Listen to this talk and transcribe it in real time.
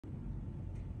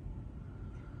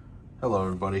Hello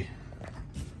everybody.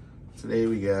 Today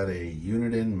we got a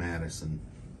Uniden Madison.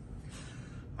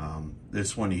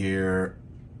 This one here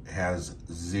has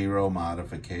zero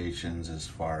modifications as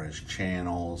far as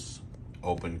channels,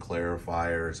 open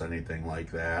clarifiers, anything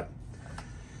like that.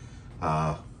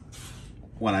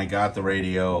 When I got the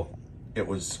radio, it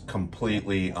was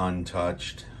completely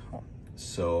untouched.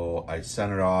 So I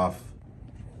sent it off.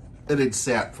 It had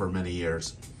sat for many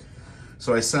years.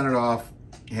 So I sent it off.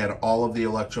 Had all of the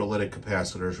electrolytic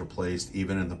capacitors replaced,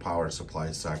 even in the power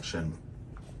supply section,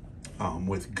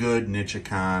 with good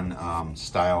Nichicon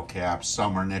style caps.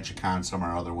 Some are Nichicon, some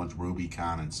are other ones,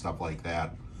 Rubicon and stuff like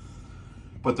that.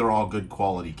 But they're all good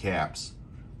quality caps.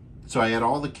 So I had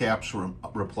all the caps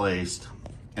replaced,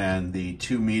 and the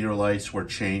 2 meter lights were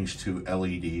changed to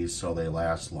LEDs so they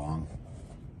last long.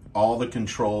 All the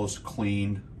controls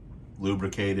cleaned,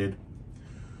 lubricated.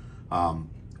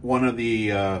 One of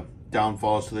the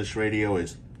downfalls to this radio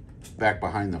is back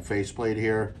behind the faceplate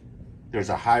here. There's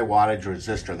a high wattage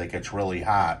resistor that gets really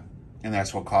hot, and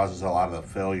that's what causes a lot of the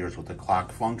failures with the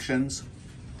clock functions.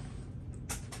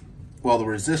 Well, the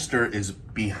resistor is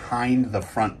behind the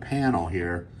front panel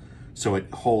here, so it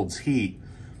holds heat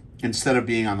instead of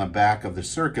being on the back of the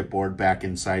circuit board back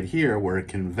inside here where it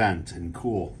can vent and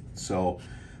cool. So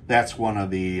that's one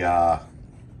of the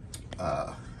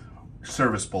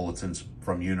service bulletins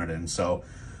from Uniden. So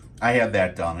I had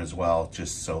that done as well,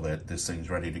 just so that this thing's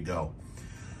ready to go.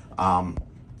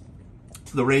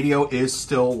 The radio is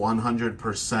still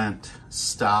 100%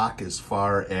 stock as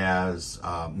far as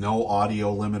no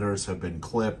audio limiters have been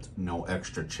clipped, no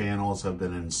extra channels have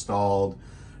been installed,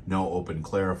 no open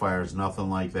clarifiers,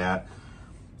 nothing like that.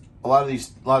 A lot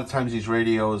of times these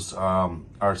radios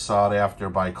are sought after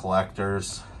by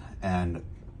collectors, and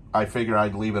I figured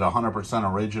I'd leave it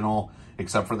 100% original,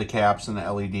 except for the caps and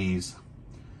the LEDs.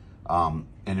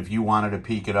 And if you wanted to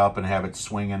peak it up and have it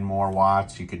swinging more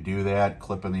watts, you could do that,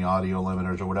 clipping the audio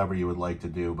limiters or whatever you would like to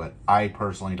do. But I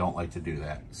personally don't like to do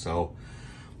that. So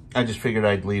I just figured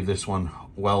I'd leave this one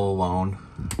well alone.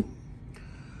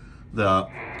 The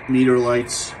meter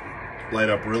lights light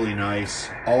up really nice.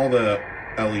 All the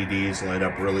LEDs light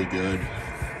up really good.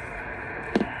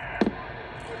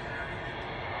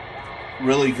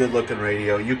 Really good looking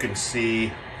radio. You can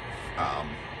see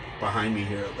behind me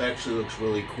here, it actually looks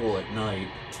really cool at night,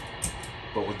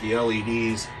 but with the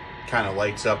LEDs, kind of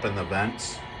lights up in the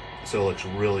vents, so it looks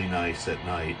really nice at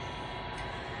night.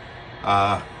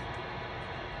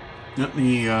 Let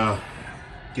me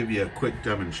give you a quick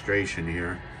demonstration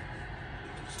here.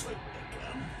 Just light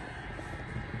that down.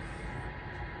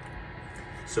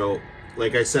 So,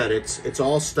 like I said, it's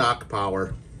all stock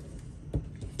power.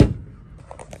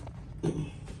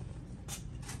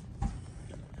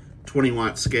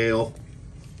 20-watt scale,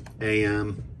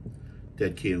 AM,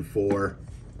 dead key in 4.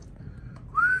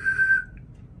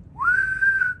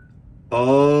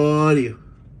 Audio,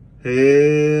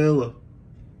 hello,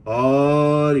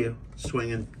 audio,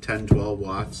 swinging 10-12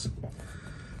 watts.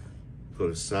 Go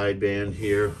to sideband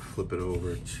here, flip it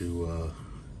over to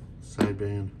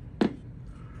sideband.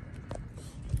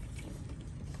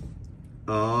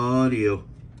 Audio,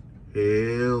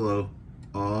 hello,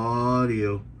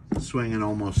 audio. Swinging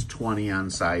almost 20 on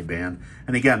sideband.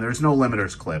 And again, there's no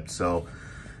limiters clipped. So,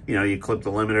 you know, you clip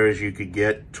the limiters, you could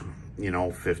get,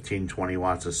 15, 20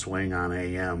 watts of swing on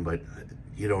AM, but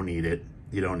you don't need it.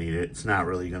 You don't need it. It's not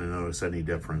really going to notice any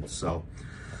difference. So,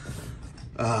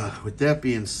 with that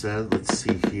being said, let's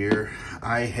see here.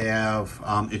 I have,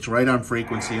 it's right on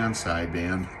frequency on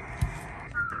sideband.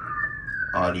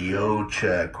 Audio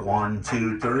check, 1,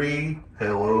 2, 3.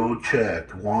 Hello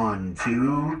check, 1,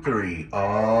 2, 3.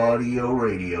 Audio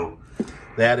radio.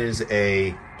 That is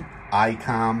a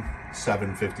ICOM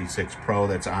 756 Pro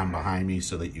that's on behind me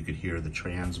so that you could hear the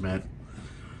transmit.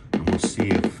 And we'll see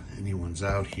if anyone's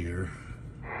out here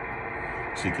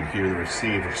so you can hear the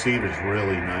receive. Receiver's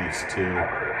really nice too.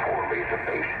 It's a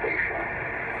base station.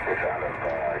 It's out of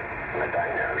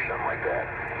Medina or something like that.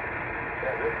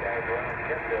 Yeah, this guy's around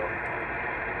Kipton.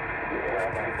 Yeah,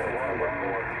 I think there was one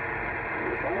more.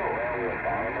 Somewhere around the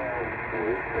bottom of the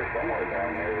roof or somewhere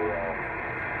down there.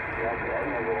 I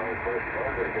remember when we first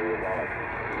started, he was on it.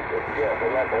 Yeah,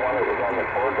 wasn't that the one that was on the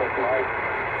cordless light?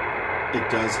 It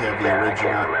does have the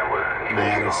original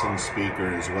Madison speaker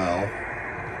as well.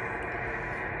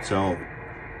 So,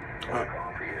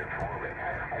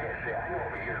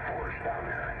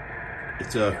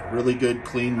 it's a really good,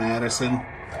 clean Madison.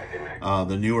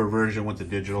 The newer version with the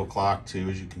digital clock too,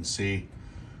 as you can see.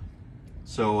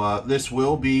 So this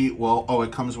will be, well, oh,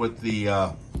 it comes with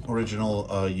the original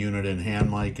Uniden hand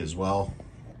mic as well.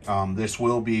 This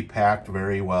will be packed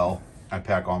very well. I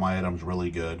pack all my items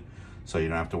really good. so you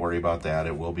don't have to worry about that.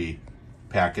 It will be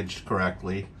packaged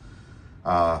correctly.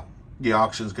 The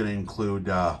auction is going to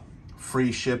include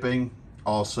free shipping,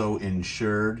 also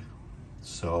insured,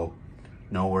 so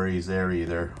no worries there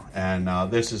either. And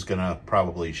this is going to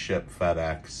probably ship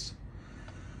FedEx.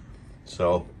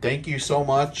 So thank you so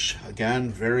much.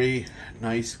 Again, very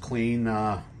nice, clean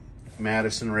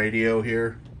Madison radio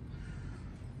here.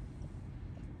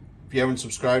 If you haven't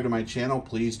subscribed to my channel,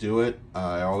 please do it.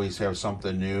 I always have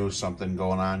something new, something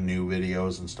going on, new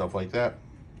videos and stuff like that.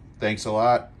 Thanks a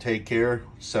lot. Take care.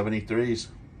 73s.